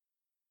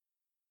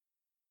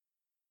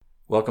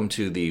Welcome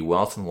to the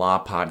Wealth and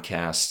Law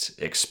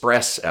Podcast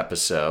Express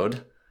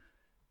episode,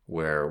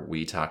 where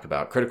we talk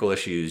about critical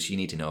issues you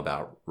need to know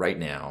about right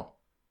now.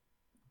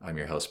 I'm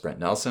your host, Brent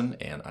Nelson,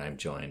 and I'm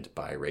joined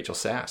by Rachel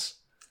Sass.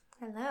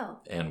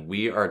 Hello. And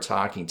we are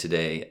talking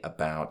today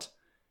about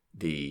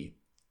the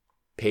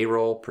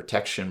Payroll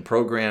Protection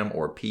Program,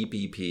 or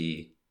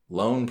PPP,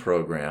 loan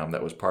program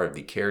that was part of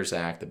the CARES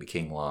Act that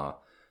became law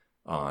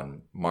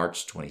on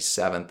March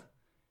 27th.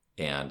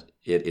 And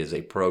it is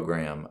a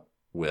program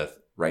with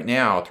right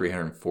now,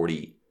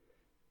 $348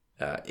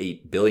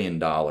 billion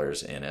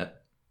in it.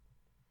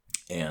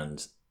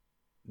 And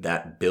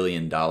that $1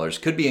 billion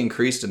could be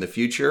increased in the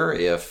future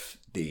if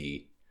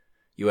the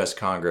U.S.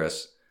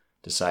 Congress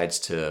decides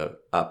to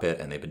up it,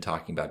 and they've been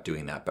talking about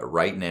doing that. But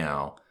right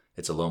now,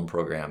 it's a loan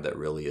program that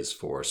really is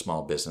for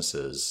small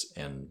businesses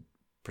and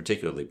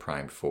particularly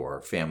primed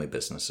for family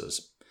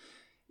businesses.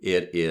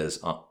 It is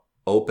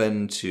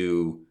open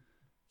to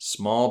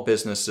small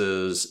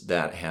businesses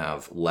that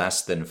have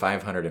less than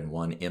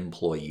 501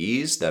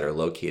 employees that are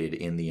located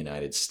in the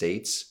United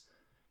States.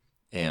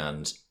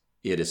 And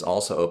it is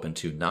also open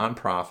to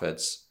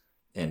nonprofits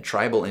and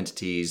tribal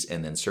entities,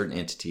 and then certain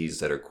entities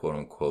that are quote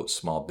unquote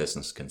small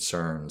business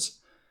concerns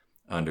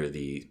under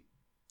the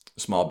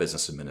Small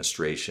Business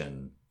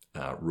Administration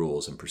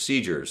rules and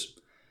procedures.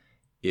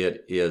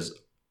 It is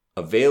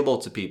available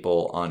to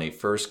people on a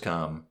first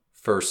come,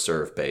 first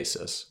served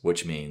basis,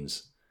 which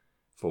means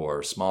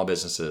for small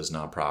businesses,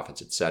 nonprofits,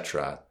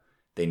 etc.,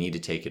 they need to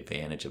take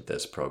advantage of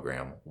this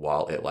program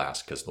while it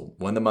lasts, because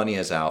when the money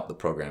is out, the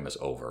program is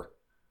over.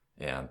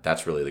 And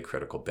that's really the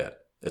critical bit.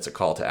 It's a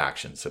call to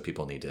action, so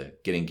people need to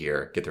get in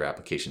gear, get their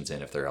applications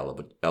in if they're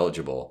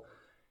eligible,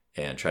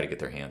 and try to get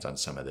their hands on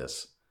some of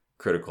this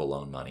critical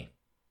loan money.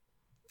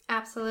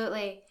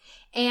 Absolutely.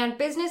 And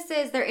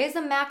businesses, there is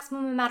a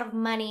maximum amount of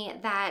money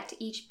that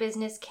each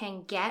business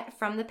can get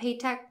from the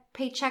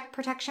Paycheck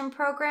Protection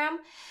Program.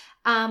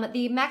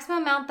 The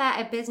maximum amount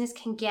that a business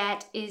can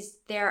get is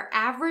their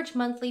average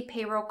monthly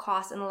payroll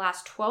costs in the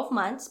last 12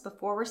 months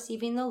before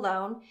receiving the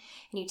loan.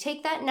 And you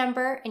take that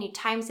number and you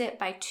times it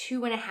by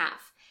 2.5.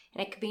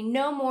 And it could be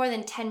no more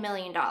than $10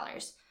 million.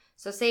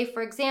 So say,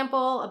 for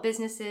example, a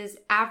business's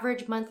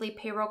average monthly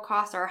payroll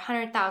costs are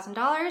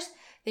 $100,000.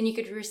 Then you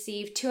could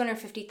receive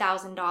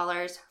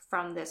 $250,000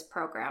 from this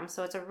program.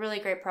 So it's a really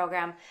great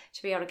program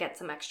to be able to get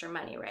some extra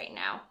money right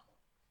now.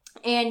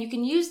 And you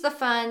can use the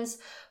funds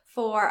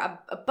for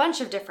a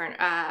bunch of different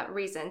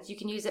reasons. You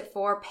can use it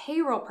for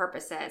payroll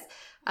purposes,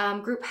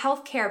 group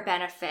healthcare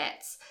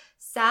benefits,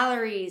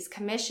 salaries,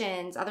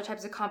 commissions, other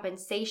types of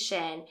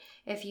compensation.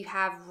 If you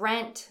have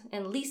rent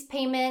and lease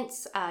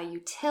payments,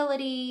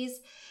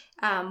 utilities,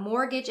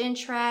 mortgage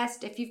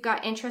interest. If you've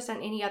got interest on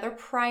any other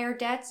prior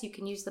debts, you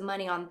can use the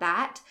money on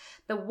that.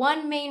 The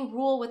one main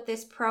rule with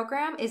this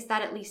program is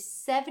that at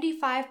least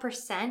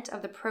 75%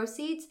 of the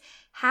proceeds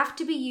have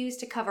to be used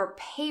to cover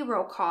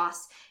payroll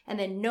costs, and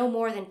then no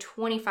more than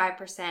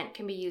 25%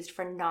 can be used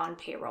for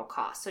non-payroll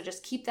costs. So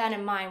just keep that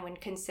in mind when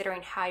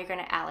considering how you're going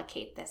to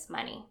allocate this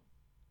money.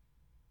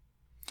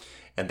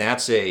 And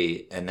that's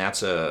a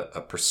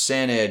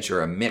percentage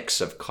or a mix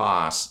of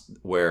costs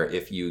where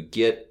if you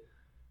get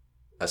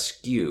a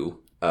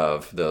skew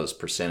of those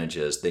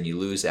percentages, then you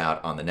lose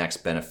out on the next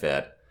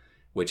benefit,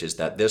 which is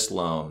that this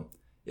loan,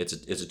 it's a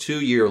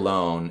 2-year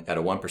loan at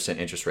a 1%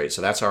 interest rate.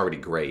 So that's already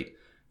great.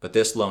 But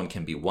this loan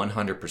can be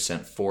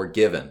 100%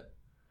 forgiven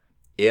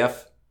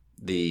if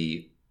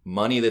the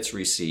money that's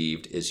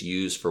received is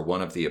used for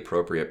one of the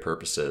appropriate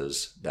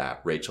purposes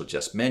that Rachel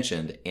just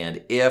mentioned,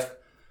 and if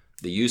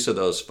the use of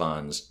those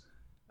funds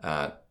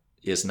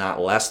is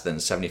not less than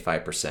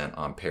 75%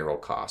 on payroll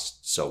costs.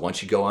 So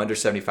once you go under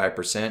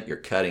 75%, you're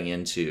cutting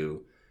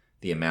into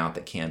the amount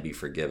that can be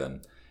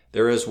forgiven.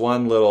 There is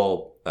one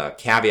little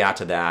caveat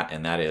to that,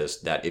 and that is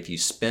that if you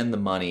spend the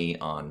money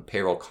on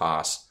payroll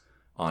costs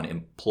on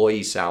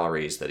employee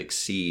salaries that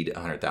exceed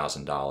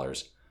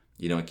 $100,000,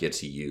 you don't get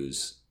to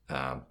use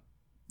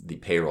the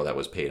payroll that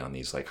was paid on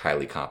these like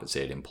highly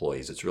compensated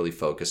employees. It's really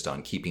focused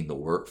on keeping the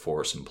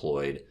workforce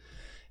employed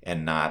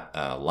and not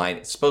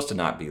it's supposed to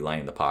not be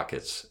lining the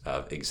pockets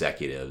of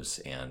executives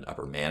and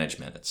upper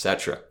management,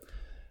 etc.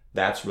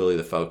 That's really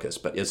the focus.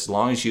 But as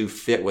long as you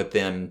fit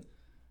within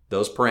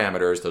those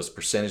parameters, those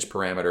percentage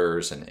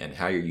parameters, and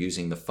how you're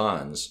using the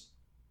funds,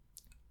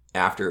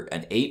 after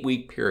an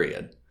 8-week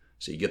period,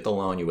 so you get the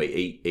loan, you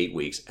wait eight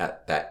weeks.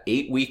 At that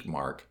 8-week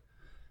mark,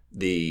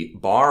 the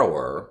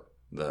borrower,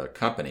 the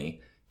company,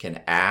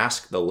 can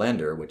ask the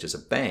lender, which is a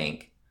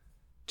bank,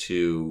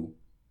 to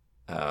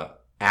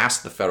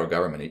ask the federal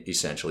government,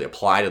 essentially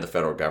apply to the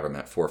federal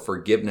government for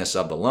forgiveness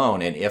of the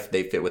loan. And if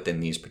they fit within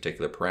these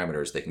particular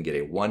parameters, they can get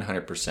a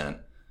 100%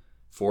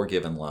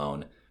 forgiven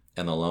loan.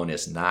 And the loan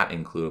is not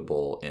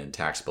includable in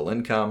taxable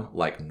income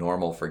like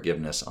normal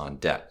forgiveness on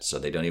debt. So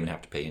they don't even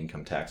have to pay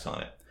income tax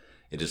on it.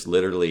 It is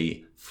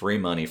literally free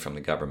money from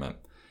the government.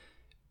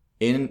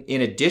 In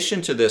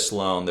addition to this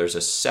loan, there's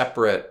a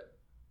separate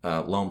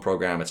loan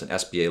program. It's an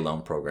SBA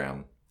loan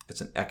program.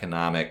 It's an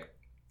economic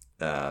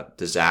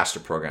disaster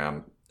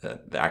program. The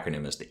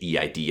acronym is the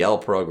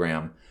EIDL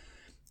program.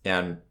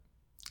 And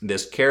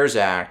this CARES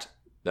Act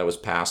that was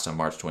passed on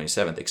March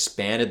 27th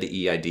expanded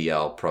the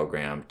EIDL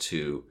program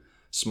to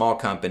small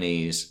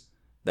companies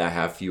that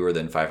have fewer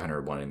than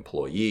 501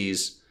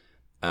 employees.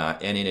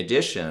 And in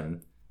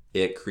addition,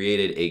 it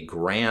created a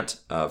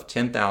grant of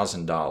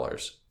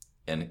 $10,000.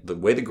 And the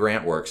way the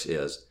grant works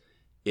is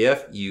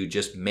if you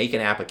just make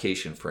an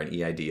application for an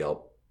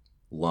EIDL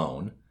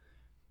loan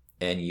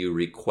and you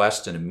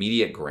request an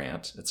immediate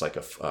grant, it's like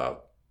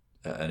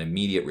an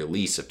immediate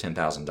release of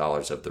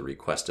 $10,000 of the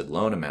requested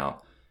loan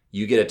amount,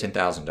 you get a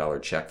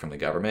 $10,000 check from the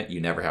government. You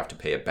never have to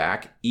pay it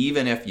back,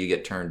 even if you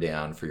get turned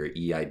down for your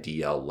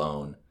EIDL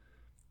loan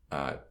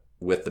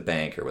with the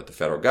bank or with the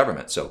federal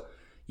government. So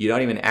you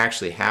don't even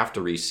actually have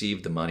to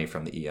receive the money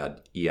from the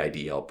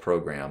EIDL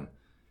program.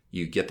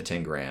 You get the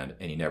 10 grand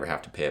and you never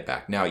have to pay it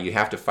back. Now, you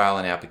have to file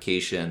an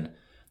application.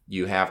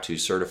 You have to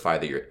certify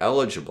that you're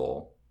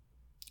eligible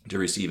to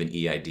receive an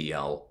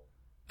EIDL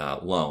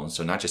loan.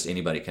 So not just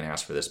anybody can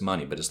ask for this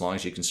money, but as long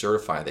as you can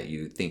certify that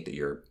you think that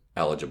you're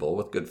eligible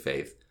with good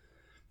faith,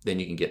 then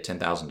you can get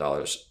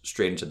 $10,000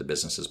 straight into the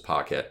business's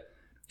pocket,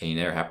 and you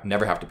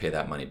never have to pay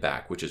that money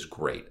back, which is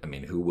great. I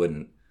mean, who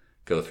wouldn't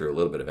go through a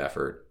little bit of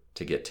effort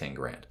to get 10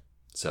 grand?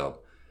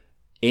 So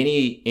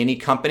any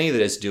company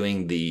that is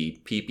doing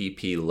the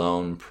PPP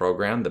loan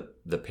program,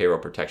 the Payroll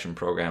Protection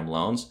Program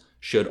loans,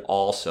 should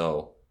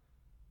also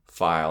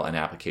file an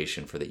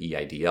application for the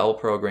EIDL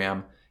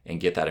program and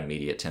get that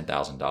immediate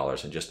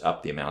 $10,000 and just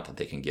up the amount that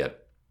they can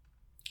get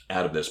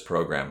out of this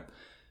program.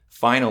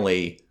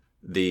 Finally,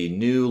 the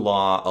new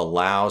law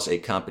allows a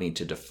company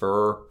to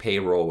defer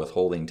payroll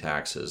withholding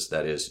taxes.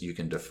 That is, you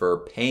can defer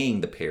paying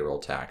the payroll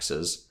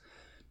taxes.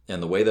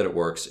 And the way that it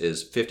works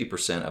is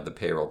 50% of the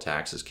payroll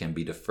taxes can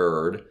be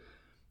deferred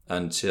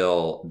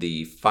until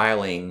the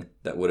filing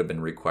that would have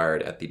been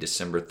required at the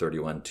December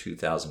 31,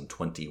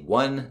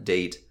 2021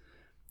 date.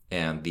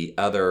 And the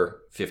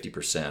other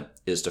 50%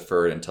 is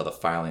deferred until the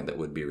filing that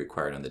would be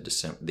required on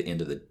the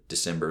end of the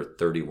December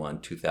 31,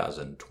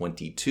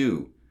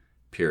 2022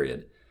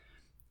 period.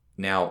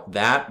 Now,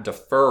 that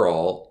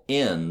deferral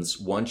ends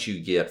once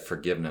you get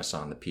forgiveness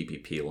on the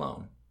PPP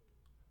loan.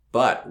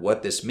 But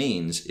what this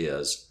means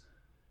is,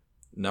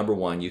 number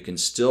one, you can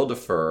still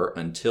defer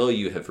until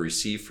you have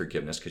received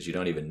forgiveness, because you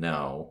don't even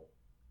know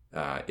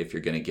if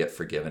you're going to get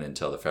forgiven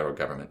until the federal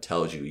government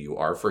tells you you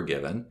are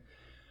forgiven.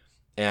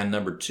 And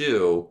number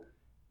two,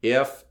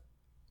 if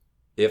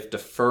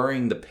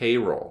deferring the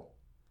payroll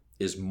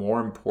is more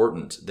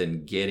important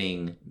than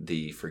getting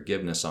the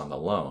forgiveness on the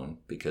loan,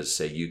 because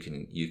say you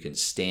can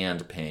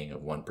stand paying a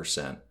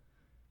 1%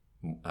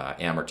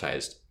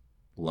 amortized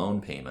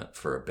loan payment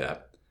for a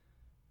bit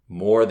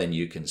more than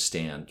you can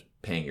stand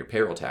paying your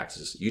payroll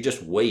taxes, you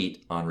just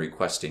wait on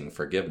requesting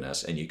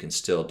forgiveness and you can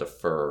still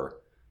defer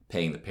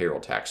paying the payroll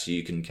tax. So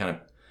you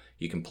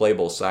can play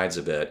both sides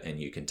of it, and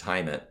you can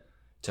time it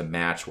to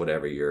match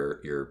whatever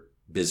your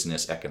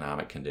business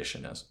economic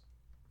condition is.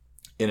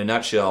 In a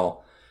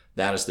nutshell,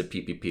 that is the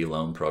PPP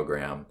loan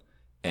program,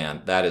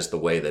 and that is the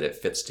way that it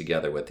fits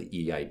together with the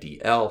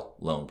EIDL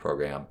loan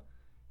program.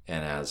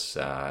 And as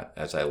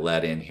I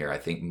led in here, I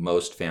think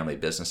most family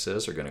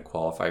businesses are going to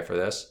qualify for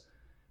this.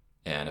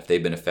 And if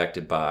they've been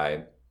affected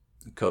by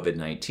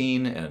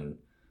COVID-19 and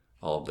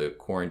all of the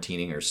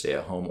quarantining or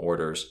stay-at-home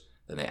orders,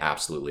 then they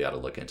absolutely ought to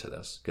look into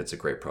this. It's a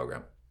great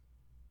program,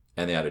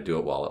 and they ought to do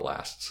it while it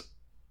lasts.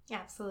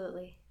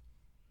 Absolutely.